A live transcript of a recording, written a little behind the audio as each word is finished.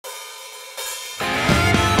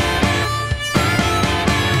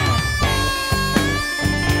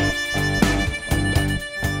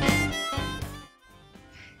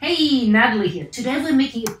Natalie here. Today we're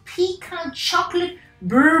making a pecan chocolate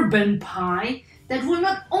bourbon pie that will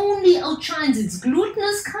not only outshine its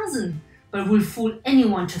glutinous cousin, but will fool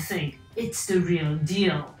anyone to think it's the real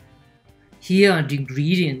deal. Here are the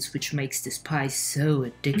ingredients which makes this pie so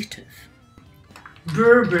addictive.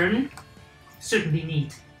 Bourbon, certainly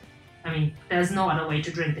neat. I mean, there's no other way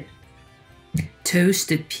to drink it.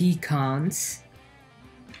 Toasted pecans.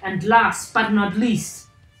 And last but not least,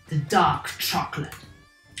 the dark chocolate.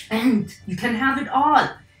 And you can have it all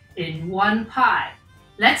in one pie.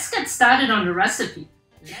 Let's get started on the recipe.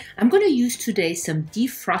 I'm going to use today some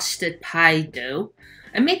defrosted pie dough.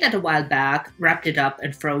 I made that a while back, wrapped it up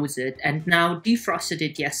and froze it, and now defrosted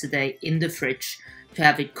it yesterday in the fridge to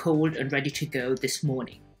have it cold and ready to go this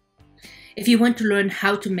morning. If you want to learn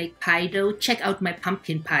how to make pie dough, check out my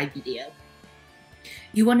pumpkin pie video.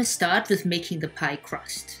 You want to start with making the pie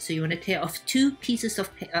crust. So you want to tear off 2 pieces of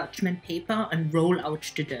parchment paper and roll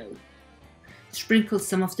out the dough. Sprinkle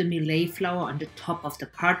some of the millet flour on the top of the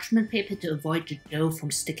parchment paper to avoid the dough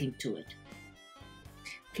from sticking to it.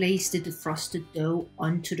 Place the defrosted dough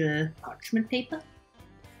onto the parchment paper.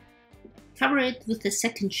 Cover it with the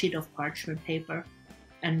second sheet of parchment paper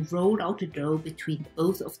and roll out the dough between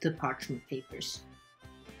both of the parchment papers.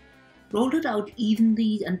 Roll it out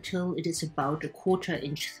evenly until it is about 1/4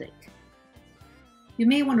 inch thick. You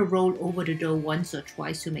may want to roll over the dough once or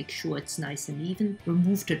twice to make sure it's nice and even.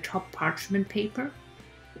 Remove the top parchment paper.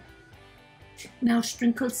 Now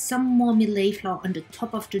sprinkle some more millet flour on the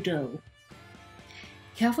top of the dough.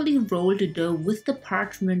 Carefully roll the dough with the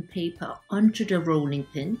parchment paper onto the rolling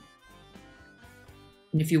pin.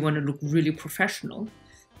 And if you want to look really professional,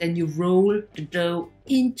 then you roll the dough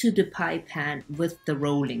into the pie pan with the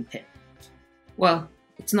rolling pin. Well,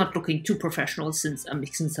 it's not looking too professional since I'm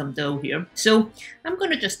mixing some dough here. So I'm going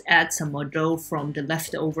to just add some more dough from the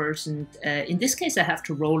leftovers. And in this case, I have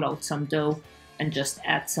to roll out some dough and just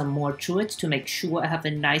add some more to it to make sure I have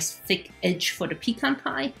a nice thick edge for the pecan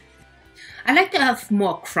pie. I like to have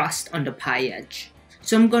more crust on the pie edge.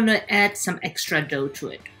 So I'm going to add some extra dough to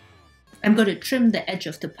it. I'm going to trim the edge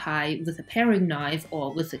of the pie with a paring knife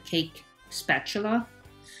or with a cake spatula.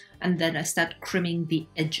 And then I start crimping the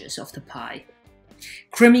edges of the pie.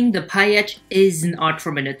 Crimping the pie edge is an art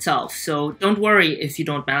form in itself, so don't worry if you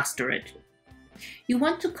don't master it. You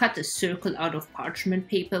want to cut a circle out of parchment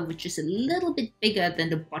paper which is a little bit bigger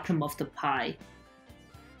than the bottom of the pie.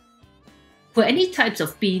 Put any types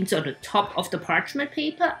of beans on the top of the parchment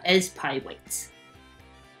paper as pie weights.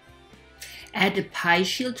 Add a pie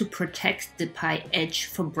shield to protect the pie edge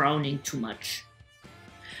from browning too much.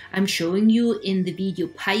 I'm showing you in the video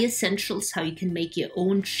Pie Essentials how you can make your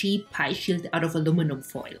own cheap pie shield out of aluminum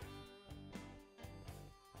foil.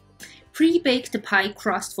 Pre-bake the pie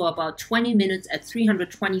crust for about 20 minutes at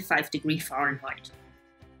 325 degrees Fahrenheit.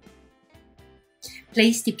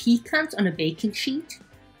 Place the pecans on a baking sheet.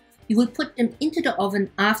 You will put them into the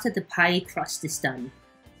oven after the pie crust is done.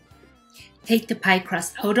 Take the pie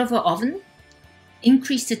crust out of the oven,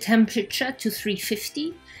 increase the temperature to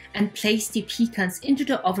 350 and place the pecans into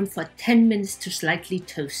the oven for 10 minutes to slightly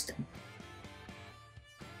toast them.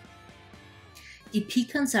 The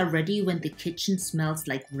pecans are ready when the kitchen smells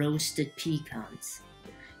like roasted pecans.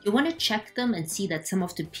 You want to check them and see that some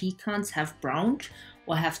of the pecans have browned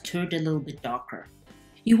or have turned a little bit darker.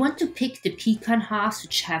 You want to pick the pecan halves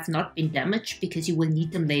which have not been damaged because you will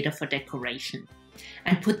need them later for decoration,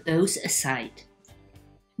 and put those aside.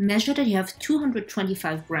 Measure that you have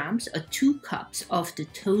 225 grams or 2 cups of the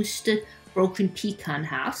toasted broken pecan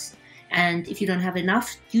halves, and if you don't have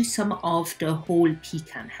enough, use some of the whole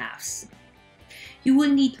pecan halves. You will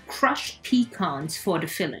need crushed pecans for the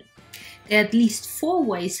filling. There are at least 4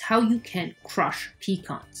 ways how you can crush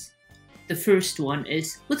pecans. The first one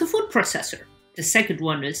is with a food processor. The second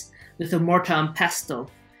one is with a mortar and pestle.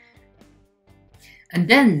 And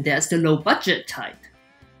then there's the low budget type.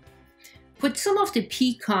 Put some of the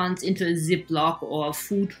pecans into a Ziploc or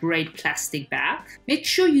food-grade plastic bag. Make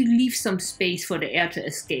sure you leave some space for the air to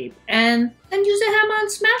escape, and then use a hammer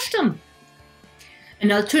and smash them.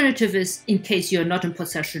 An alternative is, in case you're not in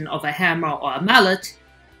possession of a hammer or a mallet,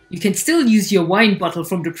 you can still use your wine bottle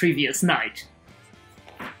from the previous night.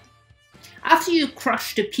 After you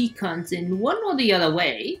crush the pecans in one or the other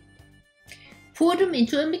way, pour them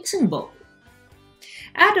into a mixing bowl.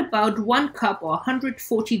 Add about 1 cup or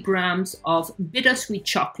 140 grams of bittersweet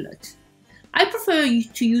chocolate. I prefer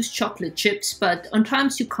to use chocolate chips, but on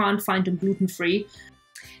times you can't find them gluten-free.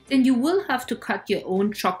 Then you will have to cut your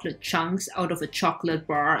own chocolate chunks out of a chocolate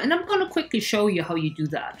bar, and I'm going to quickly show you how you do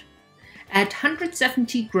that. Add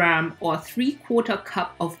 170 gram or 3/4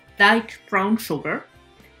 cup of light brown sugar.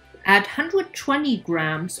 Add 120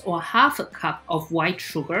 grams or half a cup of white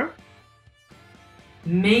sugar,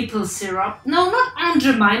 maple syrup. No, not Aunt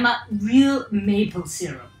Jemima, real maple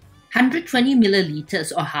syrup. 120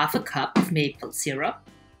 milliliters or half a cup of maple syrup.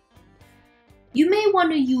 You may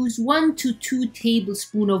want to use 1 to 2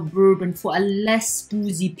 tablespoons of bourbon for a less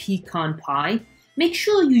boozy pecan pie. Make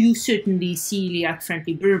sure you use certainly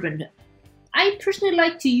celiac-friendly bourbon. I personally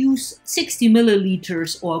like to use 60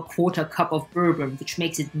 milliliters or a quarter cup of bourbon, which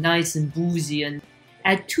makes it nice and boozy, and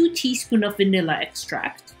add 2 teaspoons of vanilla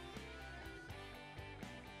extract,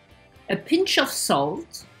 a pinch of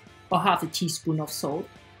salt or half a teaspoon of salt,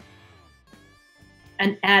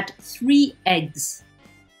 and add 3 eggs.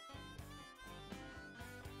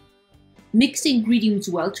 Mix the ingredients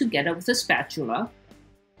well together with a spatula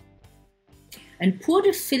and pour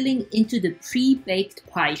the filling into the pre-baked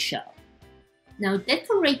pie shell. Now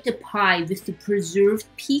decorate the pie with the preserved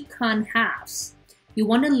pecan halves. You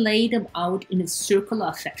want to lay them out in a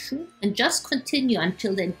circular fashion and just continue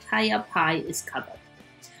until the entire pie is covered.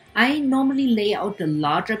 I normally lay out the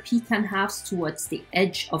larger pecan halves towards the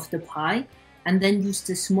edge of the pie and then use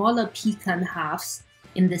the smaller pecan halves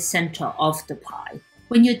in the center of the pie.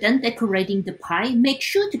 When you're done decorating the pie, make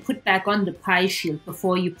sure to put back on the pie shield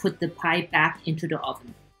before you put the pie back into the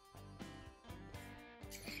oven.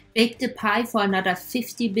 Bake the pie for another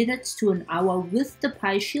 50 minutes to an hour with the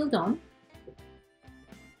pie shield on.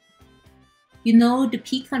 You know the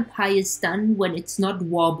pecan pie is done when it's not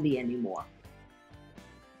wobbly anymore.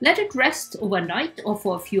 Let it rest overnight or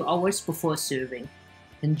for a few hours before serving.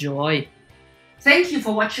 Enjoy! Thank you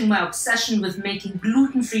for watching my obsession with making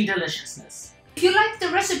gluten-free deliciousness. If you liked the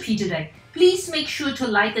recipe today, please make sure to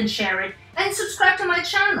like and share it and subscribe to my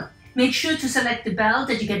channel. Make sure to select the bell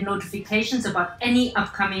that you get notifications about any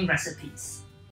upcoming recipes.